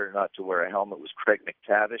last player not to wear a helmet was Craig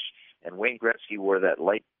McTavish, and Wayne Gretzky wore that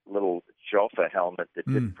light little Jofa helmet that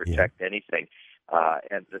didn't protect anything.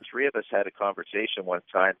 And the three of us had a conversation one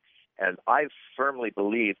time, and I firmly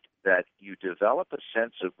believed that you develop a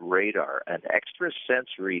sense of radar, an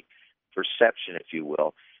extrasensory perception, if you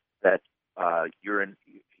will, that you're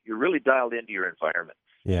really dialed into your environment.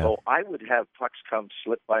 Yeah. So I would have pucks come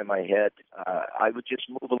slip by my head. I would just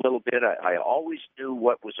move a little bit. I always knew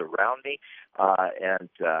what was around me, and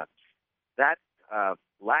that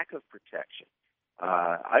lack of protection.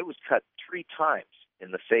 I was cut 3 times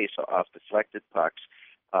in the face off deflected pucks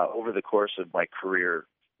over the course of my career,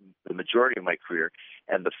 the majority of my career.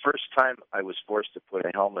 And the first time I was forced to put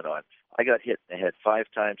a helmet on, I got hit in the head 5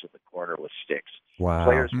 times in the corner with sticks. Wow.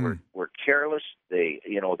 Players were careless. They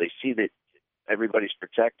see that everybody's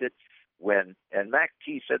protected. And Mac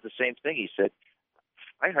T said the same thing. He said,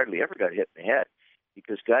 I hardly ever got hit in the head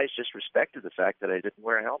because guys just respected the fact that I didn't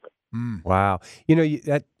wear a helmet. Wow.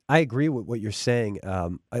 I agree with what you're saying.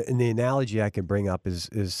 And the analogy I can bring up is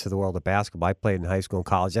to the world of basketball. I played in high school and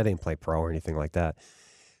college. I didn't play pro or anything like that.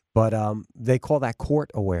 But they call that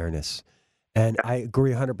court awareness. And I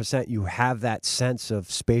agree 100%. You have that sense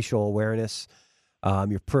of spatial awareness.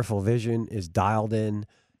 Your peripheral vision is dialed in.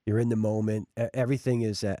 You're in the moment. Everything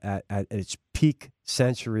is at its peak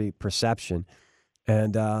sensory perception.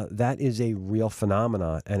 And that is a real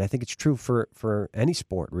phenomenon. And I think it's true for any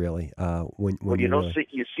sport, really.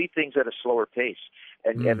 You see things at a slower pace.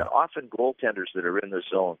 And often goaltenders that are in the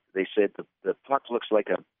zone, they said the puck looks like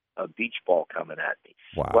a beach ball coming at me.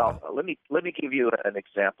 Wow. Well, let me give you an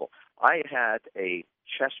example. I had a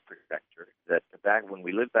chest protector that back when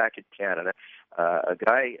we lived back in Canada, a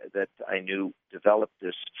guy that I knew developed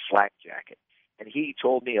this flak jacket, and he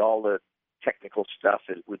told me all the technical stuff.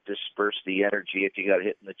 It would disperse the energy if you got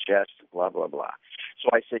hit in the chest, blah blah blah. So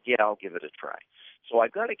I said, yeah, I'll give it a try. So I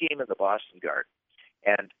got a game in the Boston Garden.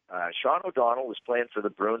 And Sean O'Donnell was playing for the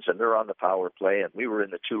Bruins, and they're on the power play, and we were in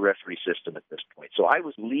the 2-referee system at this point. So I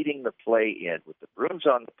was leading the play in with the Bruins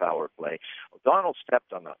on the power play. O'Donnell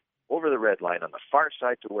stepped over the red line on the far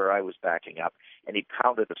side to where I was backing up, and he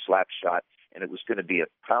pounded a slap shot, and it was going to be a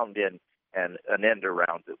pound in and an end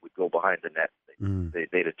around that would go behind the net.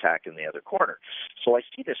 They'd attack in the other corner. So I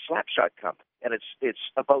see this slap shot come, and it's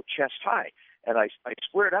about chest high. And I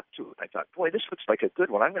squared up to it. I thought, boy, this looks like a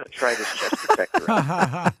good one. I'm going to try this chest protector.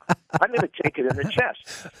 I'm going to take it in the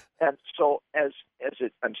chest. And so as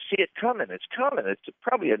I see it coming, it's coming. It's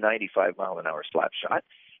probably a 95-mile-an-hour slap shot.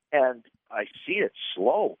 And I see it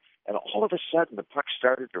slow. And all of a sudden, the puck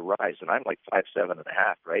started to rise. And I'm like 5'7.5",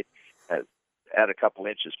 right? Add a couple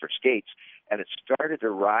inches for skates. And it started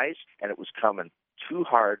to rise, and it was coming too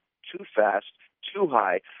hard, too fast, too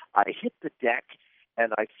high. I hit the deck,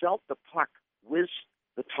 and I felt the puck whiz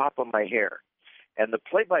the top of my hair. And the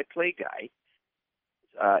play-by-play guy,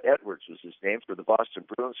 Edwards was his name for the Boston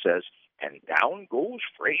Bruins, says, and down goes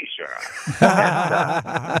Fraser.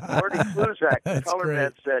 And Gordy Kluzak, the color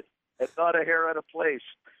man, said, it's not a hair out of place.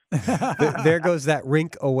 There goes that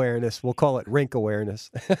rink awareness. We'll call it rink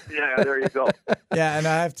awareness. Yeah, there you go.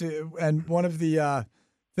 Yeah, and one of the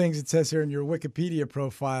things it says here in your Wikipedia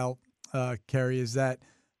profile, Kerry, is that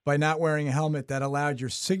by not wearing a helmet, that allowed your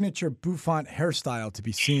signature bouffant hairstyle to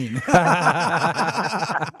be seen. We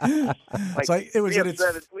have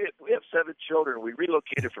 7 children. We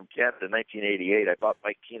relocated from Canada in 1988. I bought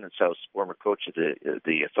Mike Keenan's house, former coach of the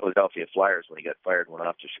Philadelphia Flyers, when he got fired and went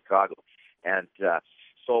off to Chicago. And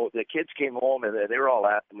So the kids came home, and they were all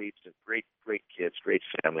athletes and great kids, great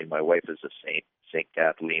family. My wife is a saint, Saint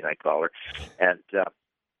Kathleen, I call her. And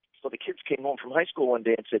so the kids came home from high school one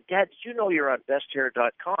day and said, "Dad, did you know you're on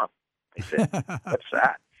besthair.com?" I said, "What's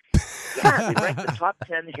that?" Yeah, they ranked the top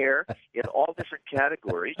 10 hair in all different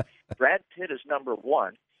categories. Brad Pitt is number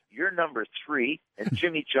 1. You're number 3, and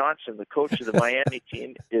Jimmy Johnson, the coach of the Miami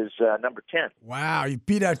team, is number 10. Wow, you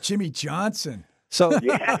beat out Jimmy Johnson. So,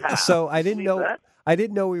 Yeah. so I didn't Believe know. that? I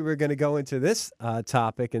didn't know we were going to go into this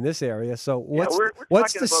topic in this area. So, what's we're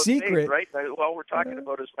what's talking the about secret? faith, right? All we're talking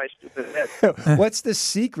about is my stupid head. What's the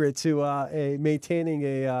secret to maintaining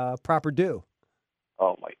a proper do?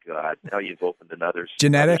 Oh my God! Now you've opened another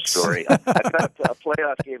Genetics. story. I've got a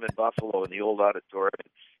playoff game in Buffalo in the old auditorium,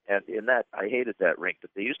 and in that I hated that rink, but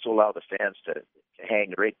they used to allow the fans to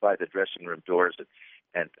hang right by the dressing room doors,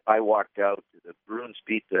 and I walked out. The Bruins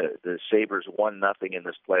beat the Sabres 1-0 in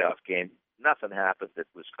this playoff game. Nothing happened that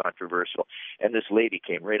was controversial, and this lady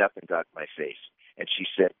came right up and got in my face, and she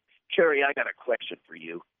said, "Kerry, I got a question for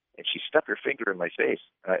you." And she stuck her finger in my face.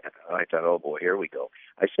 I thought, oh, boy, here we go.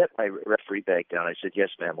 I set my referee bag down. I said, "Yes,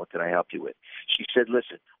 ma'am, what can I help you with?" She said,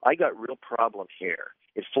 "Listen, I got real problem hair.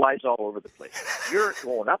 It flies all over the place. You're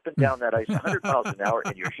going up and down that ice 100 miles an hour,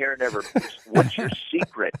 and your hair never moves. What's your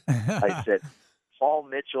secret?" I said, "Paul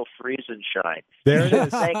Mitchell Freeze and Shine." There it is.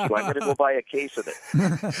 "Thank you. I'm going to go buy a case of it."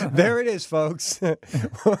 There it is, folks.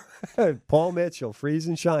 Paul Mitchell, Freeze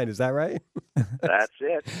and Shine. Is that right? That's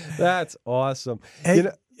it. That's awesome.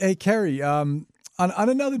 Hey, hey, Kerry. On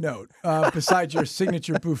another note, besides your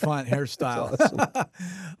signature bouffant hairstyle,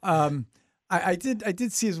 I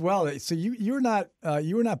did see as well. So you were not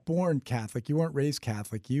born Catholic. You weren't raised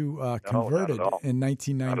Catholic. You converted in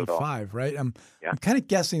 1995, right? I'm kind of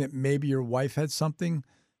guessing that maybe your wife had something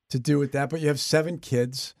to do with that. But you have 7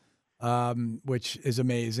 kids, which is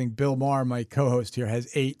amazing. Bill Maher, my co-host here, has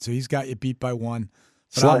 8, so he's got you beat by 1.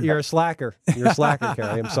 You're a slacker. You're a slacker,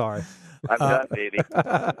 Kerry. I'm sorry. I'm done, baby.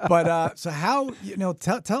 But so how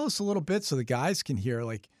tell us a little bit so the guys can hear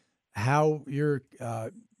like how your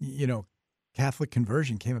Catholic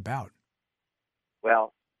conversion came about.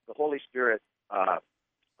 Well, the Holy Spirit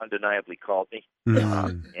undeniably called me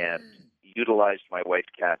and utilized my wife,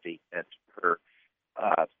 Kathy, and her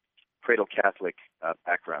cradle Catholic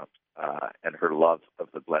background and her love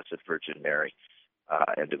of the Blessed Virgin Mary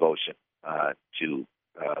and devotion to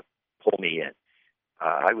pull me in.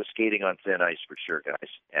 I was skating on thin ice for sure, guys.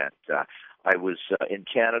 And I was in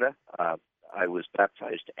Canada. I was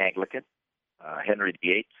baptized Anglican. Henry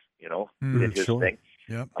VIII, did his thing.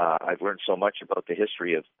 Yep. I've learned so much about the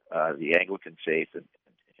history of the Anglican faith and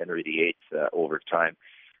Henry VIII over time.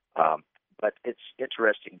 But it's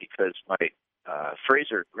interesting because my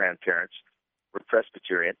Fraser grandparents were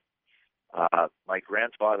Presbyterian. My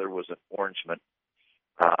grandfather was an Orangeman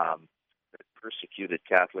that persecuted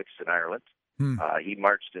Catholics in Ireland. He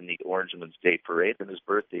marched in the Orangeman's Day Parade, and his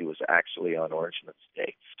birthday was actually on Orangeman's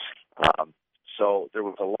Day. So there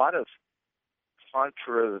was a lot of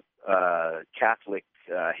contra Catholic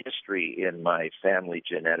history in my family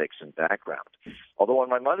genetics and background. Although on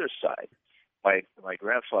my mother's side, my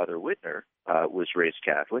grandfather Whitner was raised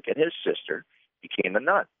Catholic, and his sister became a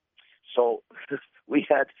nun. So we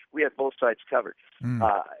had both sides covered.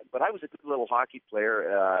 But I was a good little hockey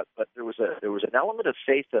player. But there was an element of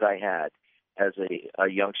faith that I had as a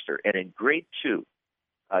youngster. And in grade 2,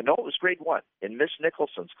 no, it was grade 1 in Miss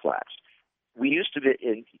Nicholson's class. We used to be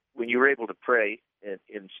when you were able to pray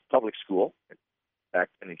in public school. Back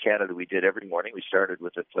in Canada, we did every morning. We started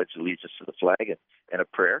with a pledge of allegiance to the flag and a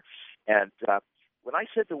prayer. And when I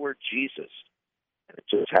said the word Jesus, and it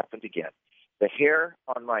just happened again, the hair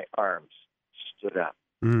on my arms stood up.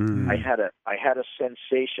 I had a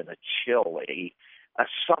sensation, a chill, a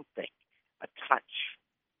something, a touch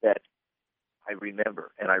that I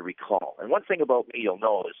remember and I recall. And one thing about me you'll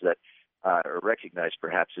know is that, or recognize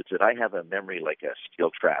perhaps, is that I have a memory like a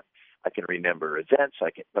steel trap. I can remember events,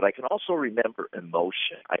 but I can also remember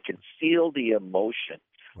emotion. I can feel the emotion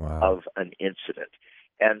of an incident.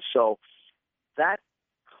 And so that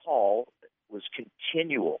call was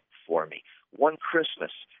continual for me. One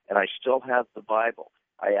Christmas, and I still have the Bible.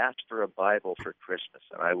 I asked for a Bible for Christmas,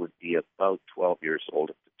 and I would be about 12 years old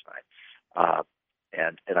at the time.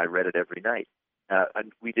 And I read it every night.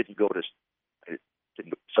 And we didn't go to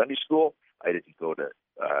Sunday school. I didn't go to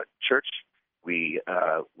church. We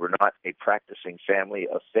were not a practicing family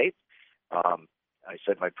of faith. I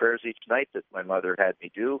said my prayers each night that my mother had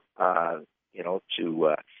me do, to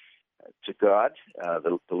God,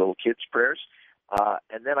 the little kids' prayers.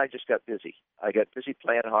 And then I just got busy. I got busy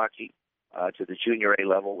playing hockey to the junior A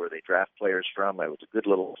level where they draft players from. I was a good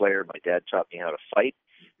little player. My dad taught me how to fight.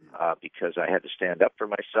 because I had to stand up for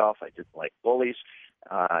myself. I didn't like bullies.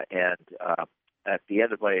 And at the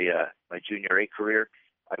end of my junior A career,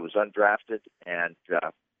 I was undrafted, and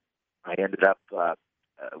I ended up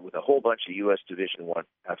with a whole bunch of U.S. Division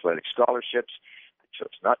I athletic scholarships. I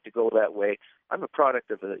chose not to go that way. I'm a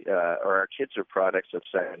product of, or our kids are products of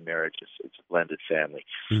second marriage. It's a blended family.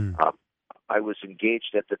 I was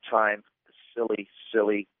engaged at the time,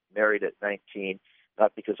 silly, married at 19,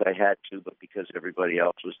 not because I had to, but because everybody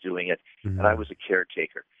else was doing it, and I was a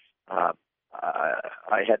caretaker.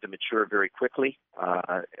 I had to mature very quickly.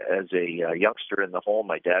 As a youngster in the home,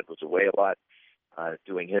 my dad was away a lot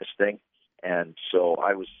doing his thing, and so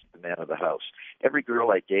I was the man of the house. Every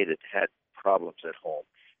girl I dated had problems at home,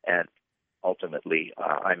 and ultimately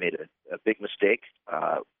I made a big mistake.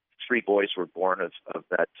 3 boys were born of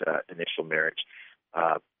that initial marriage,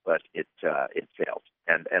 but it failed,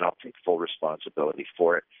 and I'll take full responsibility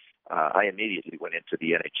for it. I immediately went into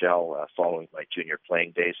the NHL following my junior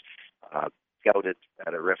playing days, scouted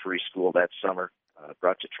at a referee school that summer,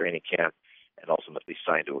 brought to training camp, and ultimately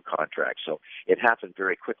signed to a contract. So it happened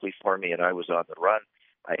very quickly for me, and I was on the run.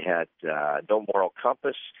 I had no moral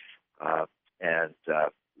compass, and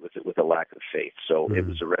with a lack of faith. So it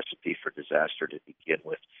was a recipe for disaster to begin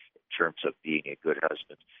with in terms of being a good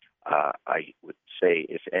husband. I would say,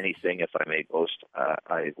 if anything, if I may boast,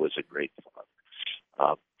 I was a great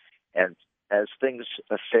father. And as things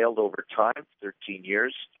failed over time, 13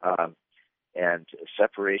 years, and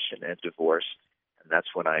separation and divorce, and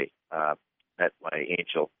that's when I met my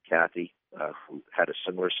angel, Kathy, who had a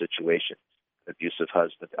similar situation, an abusive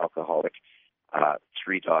husband, alcoholic,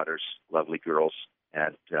 3 daughters, lovely girls,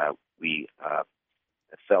 and we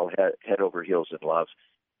fell head over heels in love.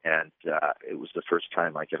 And it was the first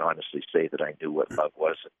time I can honestly say that I knew what love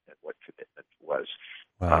was and what commitment was.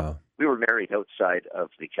 Wow. We were married outside of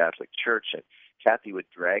the Catholic Church, and Kathy would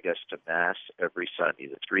drag us to Mass every Sunday.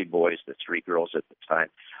 The 3 boys, the 3 girls at the time.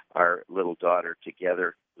 Our little daughter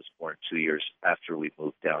together was born 2 years after we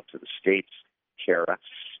moved down to the States, Kara.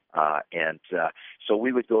 So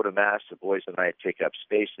we would go to Mass. The boys and I would take up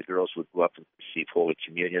space. The girls would go up and receive Holy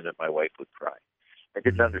Communion, and my wife would cry. I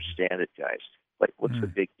didn't understand it, guys. Like, what's the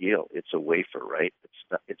big deal? It's a wafer, right?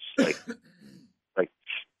 It's like,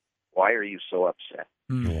 why are you so upset?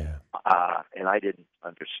 Yeah. And I didn't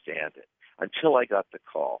understand it until I got the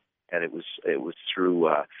call, and it was through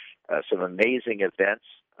some amazing events,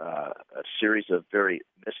 a series of very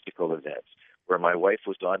mystical events, where my wife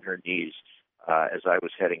was on her knees as I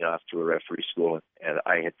was heading off to a referee school, and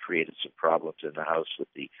I had created some problems in the house with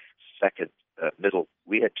the second middle.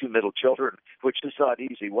 We had 2 middle children, which is not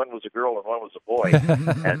easy. One was a girl and one was a boy.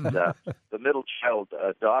 And the middle child,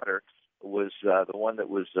 daughter, was the one that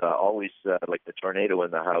was always like the tornado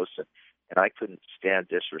in the house, and I couldn't stand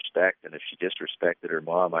disrespect. And if she disrespected her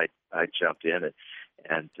mom, I'd jump in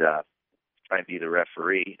and try and be the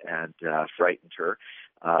referee, and frightened her.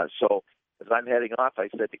 So as I'm heading off, I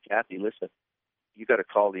said to Kathy, "Listen, you got to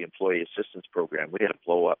call the employee assistance program." We had a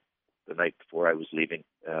blow up the night before I was leaving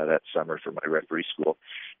that summer for my referee school.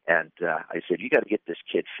 And I said, "You got to get this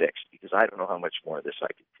kid fixed, because I don't know how much more of this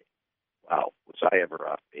I can take." Wow, was I ever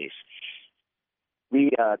off base.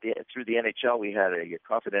 We, through the NHL, we had a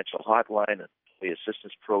confidential hotline, an employee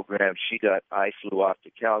assistance program. I flew off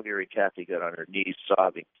to Calgary. Kathy got on her knees,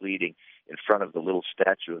 sobbing, pleading in front of the little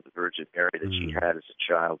statue of the Virgin Mary that she had as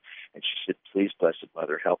a child. And she said, "Please, Blessed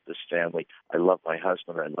Mother, help this family. I love my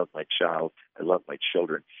husband. I love my child. I love my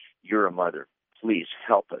children. You're a mother. Please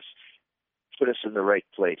help us. Put us in the right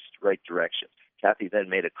place, right direction." Kathy then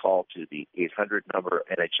made a call to the 800 number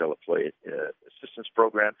NHL Employee Assistance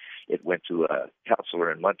Program. It went to a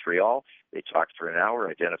counselor in Montreal. They talked for an hour,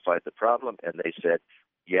 identified the problem, and they said,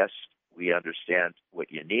 "Yes, we understand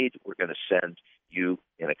what you need. We're going to send you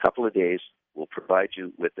in a couple of days. We'll provide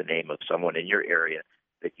you with the name of someone in your area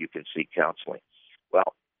that you can seek counseling."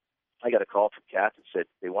 Well, I got a call from Kath and said,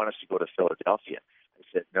 "They want us to go to Philadelphia." I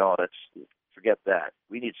said, "No, forget that.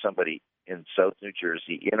 We need somebody in South New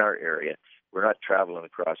Jersey, in our area. We're not traveling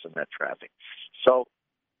across in that traffic." So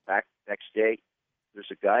back next day,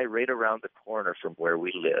 there's a guy right around the corner from where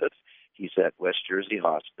we live. He's at West Jersey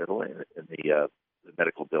Hospital in the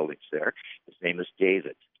medical buildings there. His name is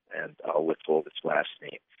David, and I'll withhold his last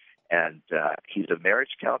name. And he's a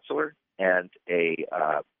marriage counselor and a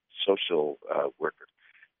social worker.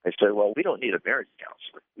 I said, "Well, we don't need a marriage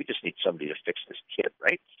counselor. We just need somebody to fix this kid,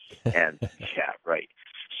 right?" And yeah, right.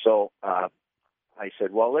 So I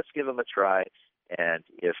said, "Well, let's give him a try, and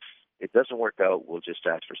if it doesn't work out, we'll just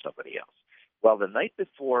ask for somebody else." Well, the night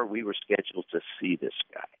before we were scheduled to see this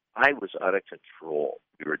guy, I was out of control.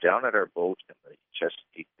 We were down at our boat in the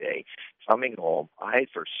Chesapeake Bay, coming home, I,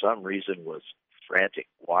 for some reason, was frantic,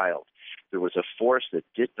 wild. There was a force that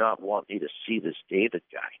did not want me to see this David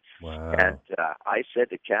guy. Wow. And I said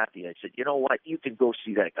to Kathy, I said, you know what, you can go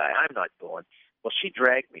see that guy. I'm not going. Well, she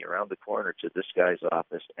dragged me around the corner to this guy's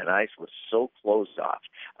office, and I was so closed off.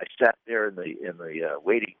 I sat there in the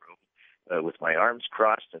waiting room with my arms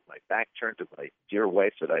crossed and my back turned to my dear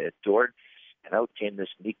wife that I adored, and out came this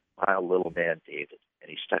meek, mild little man, David. And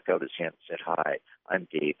he stuck out his hand and said, "Hi, I'm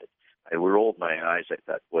David." I rolled my eyes. I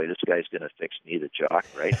thought, boy, this guy's going to fix me, the jock,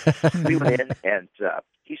 right? We went in, and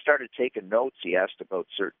he started taking notes. He asked about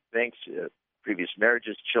certain things, previous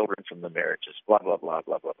marriages, children from the marriages, blah, blah, blah,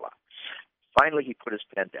 blah, blah, blah. Finally, he put his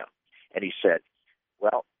pen down, and he said,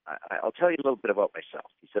 well, I'll tell you a little bit about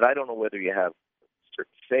myself. He said, I don't know whether you have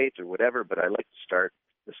certain faith or whatever, but I like to start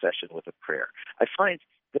the session with a prayer. I find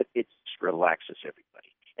that it just relaxes everybody.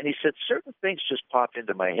 And he said, certain things just popped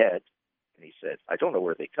into my head. And he said, I don't know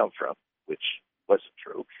where they come from, which wasn't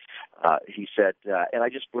true. He said, and I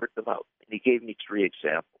just blurted them out. And he gave me 3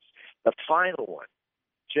 examples. The final one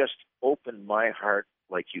just opened my heart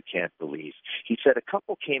like you can't believe. He said a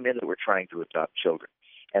couple came in that were trying to adopt children,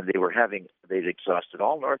 and they'd exhausted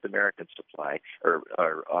all North American supply or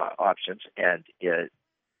options, and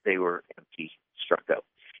they were empty, struck out.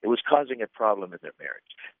 It was causing a problem in their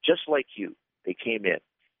marriage. Just like you, they came in.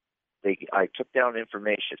 I took down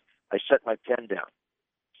information. I set my pen down.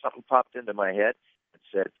 Something popped into my head and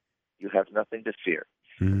said, you have nothing to fear.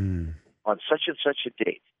 On such and such a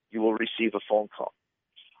date, you will receive a phone call.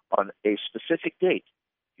 On a specific date,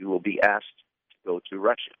 you will be asked to go to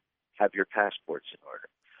Russia. Have your passports in order.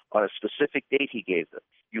 On a specific date he gave them,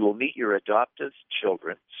 you will meet your adoptive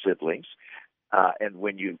children, siblings, and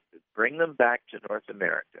when you bring them back to North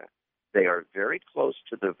America, they are very close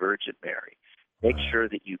to the Virgin Mary. Make sure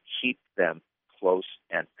that you keep them close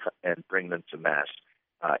and bring them to Mass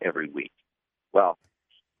every week. Well,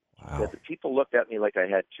 he said the people looked at me like I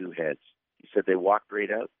had 2 heads. He said they walked right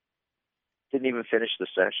out. Didn't even finish the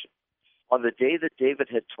session. On the day that David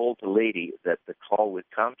had told the lady that the call would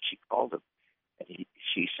come, she called him. And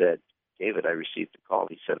she said, David, I received a call.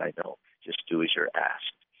 He said, I know. Just do as you're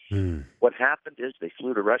asked. What happened is they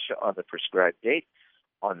flew to Russia on the prescribed date.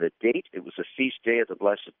 On the date, it was a feast day of the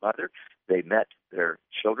Blessed Mother. They met their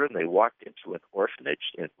children. They walked into an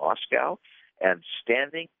orphanage in Moscow, and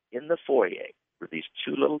standing in the foyer were these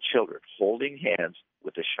 2 little children holding hands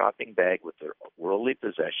with a shopping bag with their worldly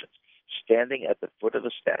possessions, standing at the foot of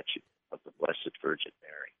the statue of the Blessed Virgin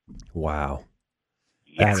Mary. Wow.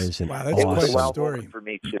 Yes. That is an Wow, that's It was quite a a well story. moment for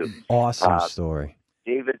me, too. awesome story.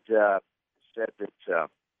 David said that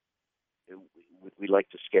we'd like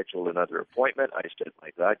to schedule another appointment. I said, my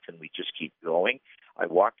God, can we just keep going? I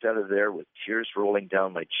walked out of there with tears rolling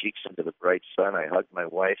down my cheeks into the bright sun. I hugged my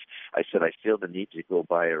wife. I said, I feel the need to go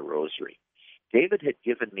buy a rosary. David had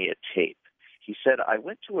given me a tape. He said, I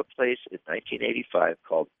went to a place in 1985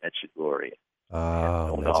 called Medjugorje.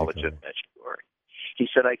 No knowledge of Medjugorje. He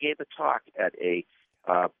said, I gave a talk at a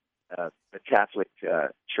Catholic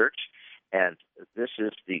church, and this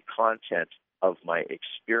is the content of my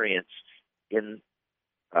experience in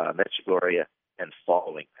Medjugorje and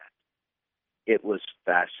following that. It was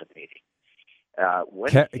fascinating.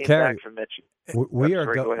 When he came Carrie, back from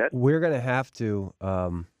Medjugorje, go ahead. We're going to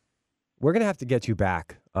have to get you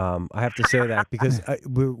back. I have to say that because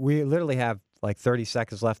we literally have like 30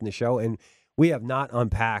 seconds left in the show, and we have not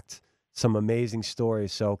unpacked some amazing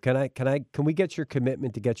stories. So can we get your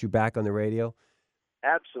commitment to get you back on the radio?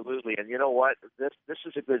 Absolutely. And you know what? This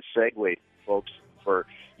is a good segue, folks, for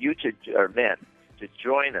you men to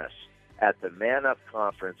join us at the Man Up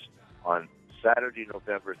Conference on Saturday,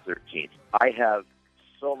 November 13th. I have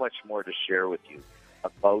so much more to share with you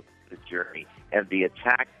about the journey and the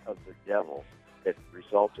attack of the devil that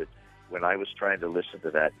resulted when I was trying to listen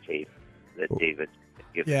to that tape that David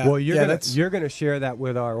had given. Yeah. Well, you're gonna share that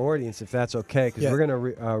with our audience if that's okay, because we're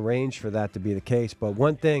gonna arrange for that to be the case. But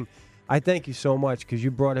one thing, I thank you so much because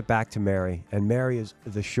you brought it back to Mary, and Mary is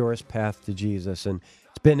the surest path to Jesus, and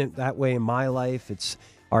it's been that way in my life. It's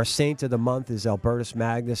our saint of the month is Albertus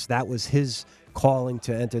Magnus. That was his calling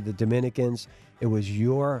to enter the Dominicans. It was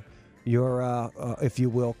your if you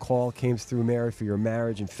will, call came through Mary for your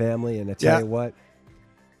marriage and family. And I tell you what,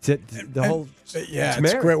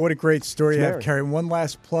 it's great. What a great story you have, Carrie. One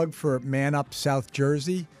last plug for Man Up South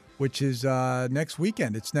Jersey, which is next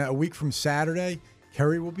weekend. It's now a week from Saturday.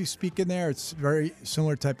 Kerry will be speaking there. It's a very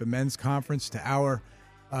similar type of men's conference to our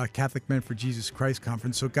Catholic Men for Jesus Christ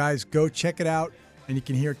conference. So, guys, go check it out, and you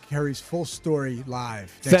can hear Kerry's full story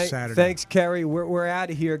live next Saturday. Thanks, Kerry. We're out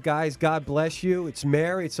of here, guys. God bless you. It's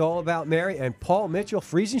Mary. It's all about Mary. And Paul Mitchell,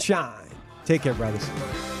 freeze and shine. Take care, brothers.